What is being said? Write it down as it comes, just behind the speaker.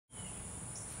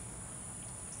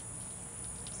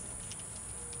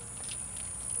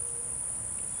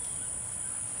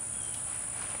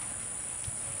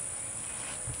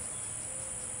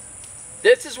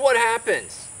This is what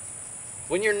happens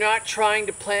when you're not trying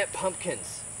to plant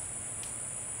pumpkins.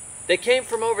 They came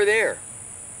from over there.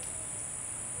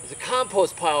 There's a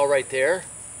compost pile right there,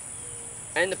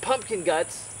 and the pumpkin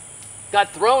guts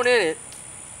got thrown in it,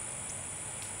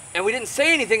 and we didn't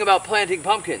say anything about planting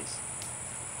pumpkins.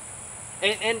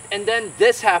 And then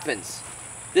this happens.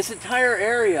 This entire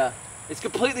area is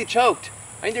completely choked.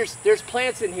 I mean, there's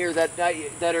plants in here that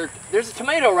are, there's a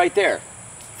tomato right there.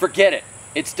 Forget it,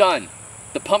 it's done.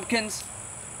 The pumpkins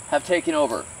have taken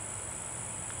over.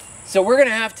 So we're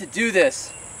gonna have to do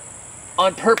this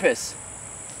on purpose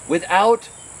without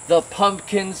the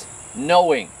pumpkins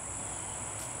knowing.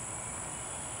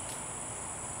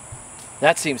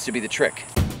 That seems to be the trick.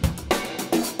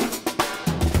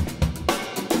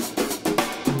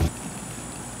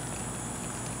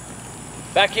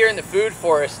 Back here in the food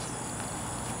forest,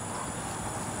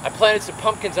 I planted some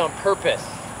pumpkins on purpose.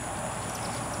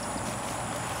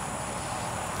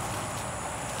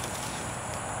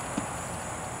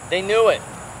 They knew it.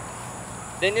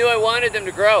 They knew I wanted them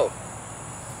to grow.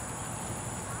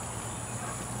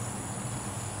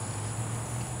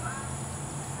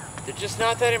 They're just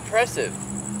not that impressive.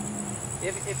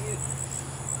 If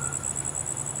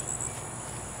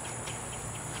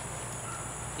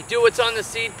you do what's on the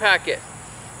seed packet.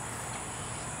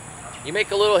 You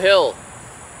make a little hill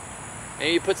and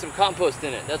you put some compost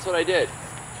in it. That's what I did.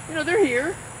 You know, they're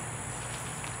here.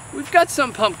 We've got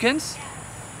some pumpkins,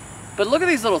 but look at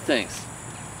these little things.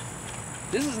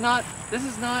 This is not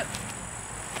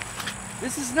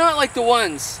like the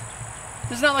ones.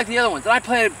 This is not like the other ones. And I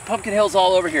planted pumpkin hills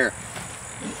all over here.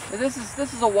 And this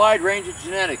is a wide range of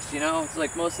genetics, you know? It's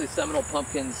like mostly Seminole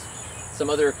pumpkins,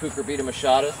 some other Cucurbita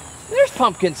machadas. There's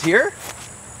pumpkins here.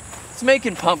 It's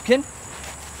making pumpkin.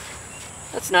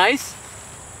 That's nice.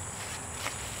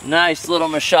 Nice little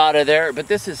machada there, but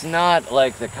this is not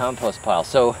like the compost pile.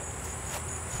 So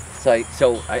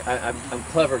I'm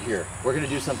clever here. We're gonna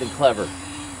do something clever.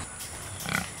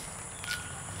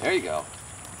 There you go.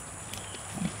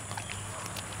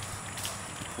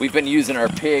 We've been using our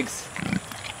pigs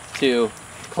to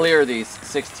clear these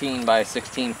 16 by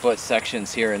 16 foot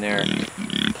sections here and there,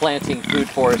 planting food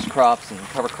forest crops and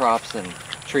cover crops and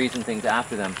trees and things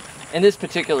after them. In this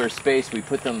particular space, we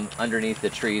put them underneath the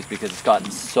trees because it's gotten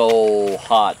so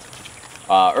hot.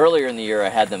 Earlier in the year, I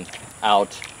had them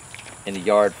out in the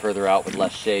yard further out with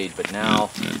less shade, but now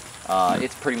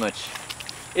it's pretty much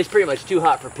too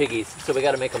hot for piggies. So we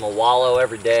got to make them a wallow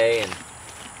every day and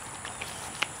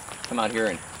come out here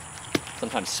and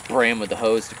sometimes spray them with the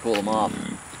hose to cool them off.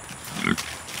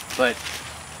 But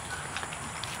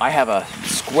I have a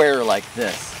square like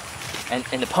this, and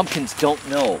the pumpkins don't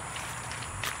know.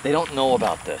 They don't know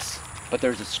about this, but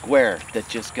there's a square that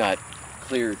just got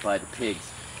cleared by the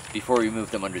pigs before we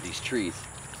moved them under these trees,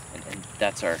 and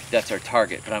that's our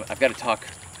target. But I've got to talk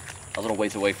a little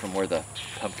ways away from where the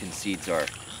pumpkin seeds are.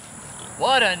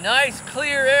 What a nice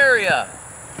clear area!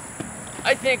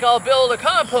 I think I'll build a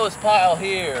compost pile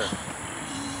here.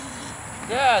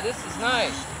 Yeah, this is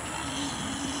nice.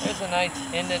 There's a nice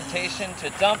indentation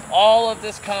to dump all of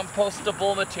this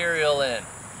compostable material in.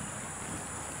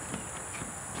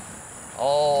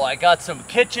 Oh, I got some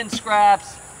kitchen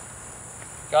scraps,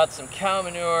 got some cow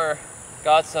manure,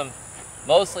 got some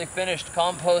mostly finished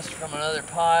compost from another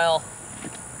pile.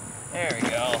 There we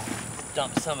go.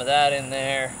 Dump some of that in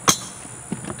there.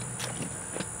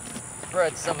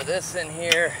 Spread some of this in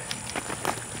here.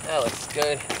 That looks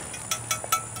good.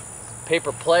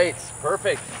 Paper plates,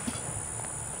 perfect.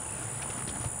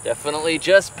 Definitely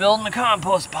just building a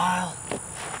compost pile.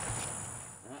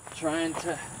 Not trying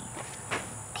to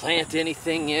plant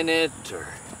anything in it or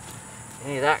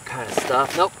any of that kind of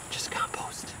stuff. Nope, just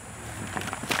compost.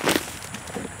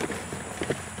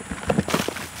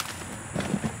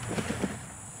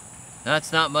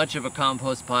 That's not much of a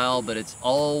compost pile, but it's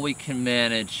all we can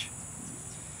manage.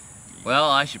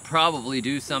 Well, I should probably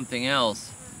do something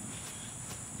else.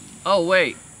 Oh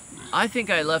wait, I think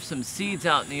I left some seeds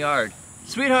out in the yard.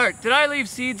 Sweetheart, did I leave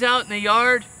seeds out in the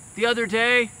yard the other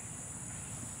day?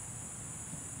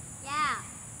 Yeah.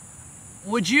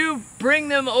 Would you bring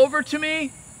them over to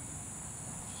me?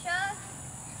 Sure.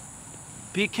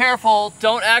 Be careful,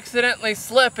 don't accidentally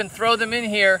slip and throw them in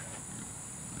here.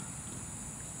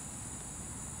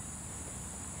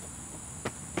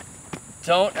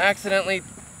 Don't accidentally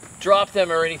drop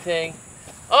them or anything.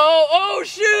 Oh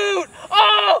shoot!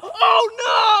 Oh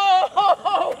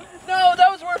no! No,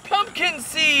 those were pumpkin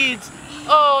seeds.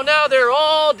 Oh, now they're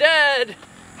all dead.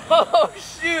 Oh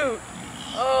shoot!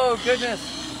 Oh goodness.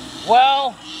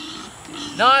 Well,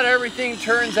 not everything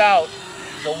turns out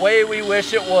the way we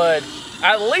wish it would.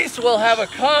 at least we'll have a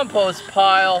compost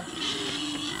pile.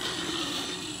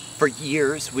 For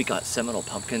years, we got Seminole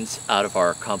pumpkins out of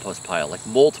our compost pile, like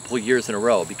multiple years in a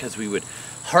row, because we would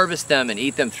harvest them and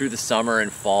eat them through the summer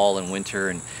and fall and winter,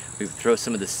 and we would throw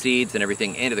some of the seeds and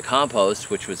everything into the compost,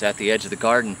 which was at the edge of the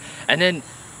garden. And then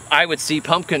I would see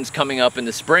pumpkins coming up in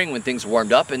the spring when things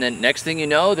warmed up, and then next thing you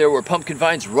know, there were pumpkin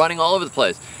vines running all over the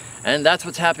place. And that's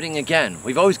what's happening again.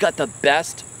 We've always got the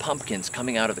best pumpkins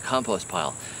coming out of the compost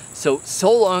pile. So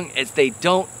long as they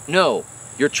don't know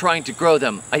you're trying to grow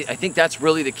them, I think that's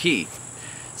really the key.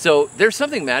 So there's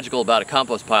something magical about a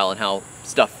compost pile and how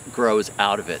stuff grows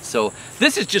out of it. So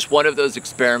this is just one of those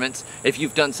experiments. If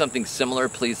you've done something similar,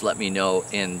 please let me know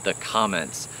in the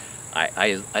comments.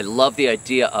 I love the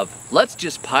idea of, let's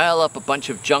just pile up a bunch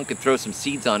of junk and throw some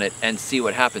seeds on it and see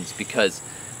what happens, because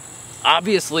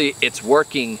obviously it's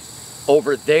working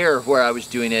over there where I was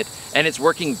doing it, and it's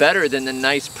working better than the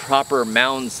nice proper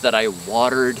mounds that I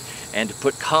watered and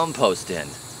put compost in.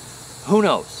 Who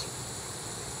knows?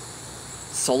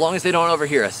 So long as they don't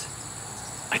overhear us,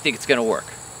 I think it's gonna work.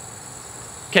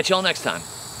 Catch y'all next time.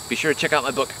 Be sure to check out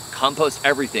my book, Compost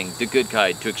Everything, The Good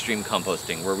Guide to Extreme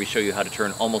Composting, where we show you how to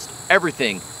turn almost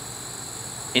everything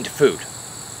into food.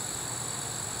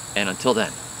 And until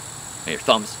then, may your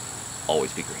thumbs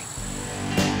always be green.